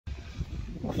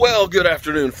Well, good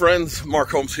afternoon, friends.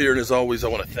 Mark Holmes here, and as always, I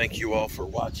want to thank you all for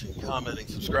watching, commenting,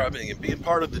 subscribing, and being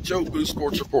part of the Joe Boo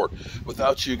Sports Report.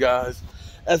 Without you guys,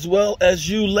 as well as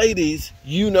you ladies,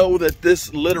 you know that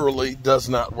this literally does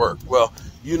not work. Well,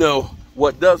 you know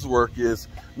what does work is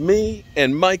me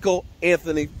and Michael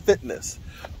Anthony Fitness.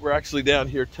 We're actually down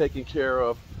here taking care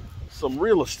of some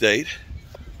real estate,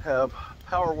 have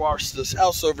power washed this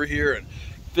house over here and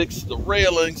fixed the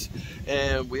railings,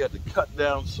 and we had to cut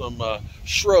down some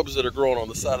shrubs that are growing on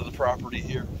the side of the property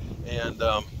here, and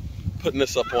putting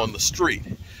this up on the street.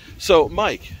 So,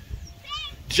 Mike,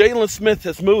 Jaylon Smith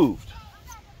has moved.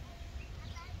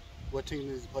 What team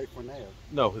does he play for now?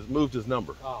 No, has moved his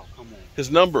number. Oh, come on. His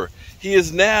number. He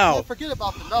is now. Man, forget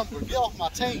about the number. Get off my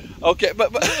team. Okay,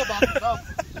 but forget about the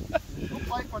number. Go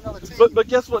play for another team. But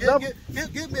guess what number?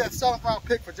 Give me a 7th round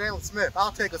pick for Jaylon Smith.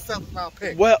 I'll take a 7th round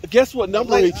pick. Well, guess what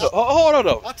number he took? Hold on,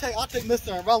 though. I'll take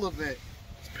Mr. Irrelevant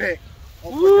pick.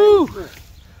 Woo!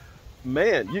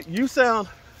 Man, you sound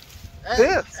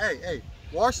pissed. Hey.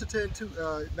 Washington,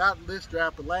 not this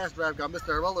draft, but last draft, got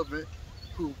Mr. Irrelevant,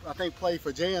 who I think played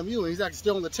for JMU, and he's actually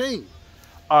still on the team.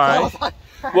 All right.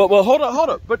 So well, hold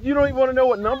up. But you don't even want to know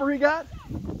what number he got?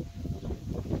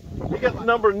 He got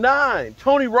number 9,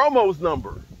 Tony Romo's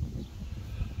number.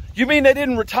 You mean they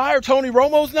didn't retire Tony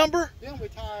Romo's number? They don't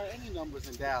retire any numbers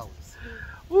in Dallas.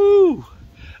 Woo.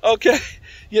 Okay.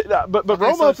 Yeah, but okay,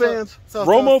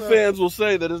 Romo fans will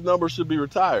say that his number should be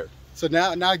retired. So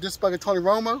now he's disrespecting Tony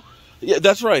Romo? Yeah,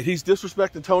 that's right. He's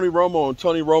disrespecting Tony Romo and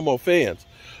Tony Romo fans.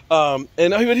 But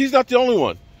he's not the only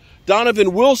one.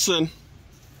 Donovan Wilson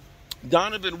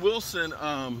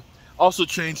also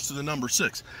changed to the number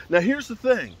 6. Now, here's the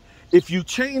thing. If you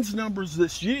change numbers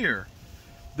this year,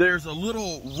 there's a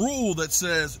little rule that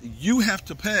says you have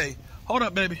to pay. Hold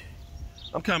up, baby.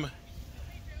 I'm coming.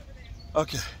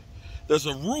 Okay. There's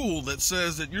a rule that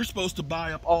says that you're supposed to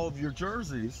buy up all of your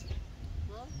jerseys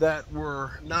that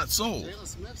were not sold. Jaylon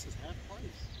Smith's is half price.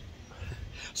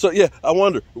 So, yeah, I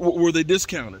wonder, were they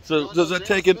discounted? So, does that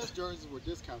take it? Smith's jerseys were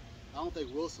discounted. I don't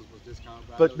think Wilson's was discounted.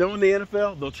 But knowing the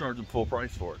NFL, they'll charge them full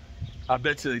price for it. I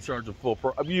bet you they charge them full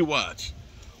price. You watch.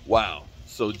 Wow.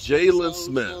 So, Jaylon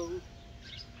Smith.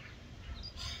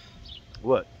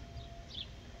 What?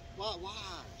 Why?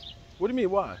 What do you mean,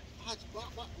 why?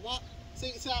 Why?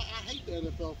 See, I hate the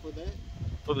NFL for that.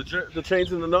 For the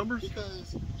change in the numbers?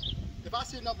 Because if I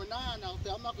see number 9 out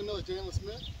there, I'm not going to know it's Jaylon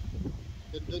Smith.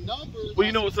 The numbers... Well,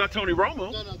 you know it's not Tony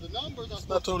Romo. No, the numbers are it's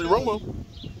not Tony Romo.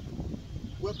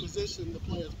 What position the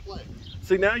players play.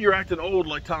 See, now you're acting old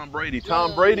like Tom Brady.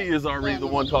 Tom Brady is already the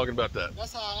one talking about that.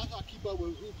 That's how I keep up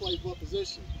with who plays what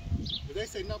position. If they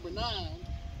say number 9,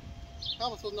 how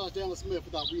am I supposed to know it's Jaylon Smith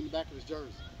without reading the back of his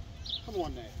jersey? Come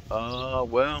on now.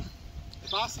 Well...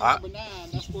 If I see number 9,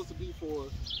 that's supposed to be for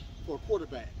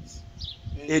quarterbacks.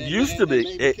 It used to be.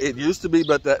 It used to be,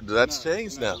 but that's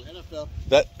changed now. NFL.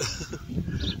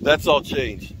 That's all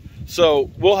changed.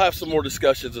 So we'll have some more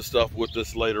discussions and stuff with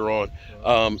this later on.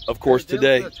 Of course,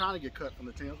 today. They're trying to get cut from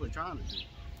the team. That's what they're trying to do.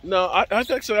 No, I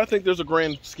think there's a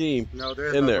grand scheme. No,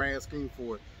 there's no grand scheme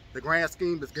for it. The grand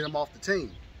scheme is get them off the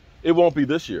team. It won't be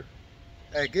this year.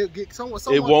 Hey, get someone.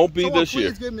 It won't be this year.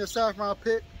 Please give me a 7th round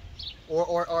pick.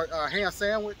 Or a ham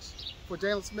sandwich for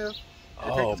Jaylon Smith.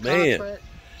 Oh, man.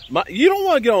 You don't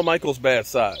want to get on Michael's bad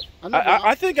side.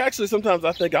 I think actually sometimes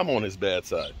I think I'm on his bad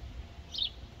side.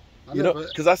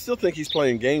 Because I still think he's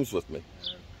playing games with me.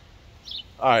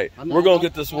 All right, we're going to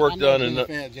get this work done. I'm a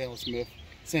fan of Jaylon Smith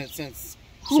since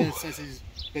he's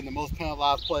been the most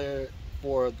penalized player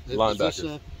for the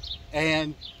position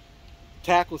and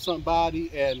tackle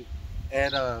somebody and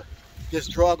this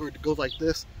drugger goes like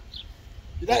this.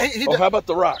 How about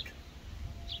The Rock?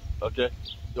 Okay.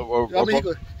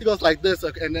 He goes like this,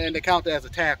 and then they count that as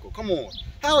a tackle. Come on.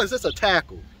 How is this a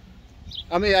tackle?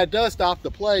 I mean, it does stop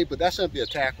the play, but that shouldn't be a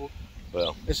tackle.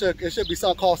 Well, it should be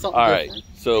called something all different. Right.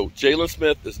 So, Jaylon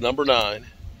Smith is number 9,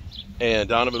 and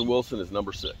Donovan Wilson is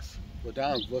number 6. Well,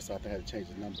 Donovan Wilson, I think, had to change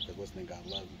his number because Wilson got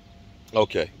 11.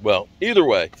 Okay. Well, either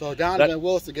way. So, Donovan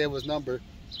Wilson gave his number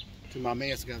to my man,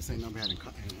 who got the same number he had in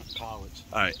college.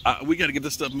 All right, we got to get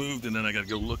this stuff moved, and then I got to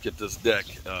go look at this deck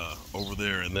over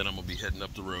there, and then I'm going to be heading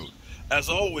up the road. As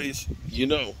always,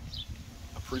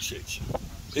 appreciate you.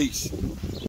 Peace.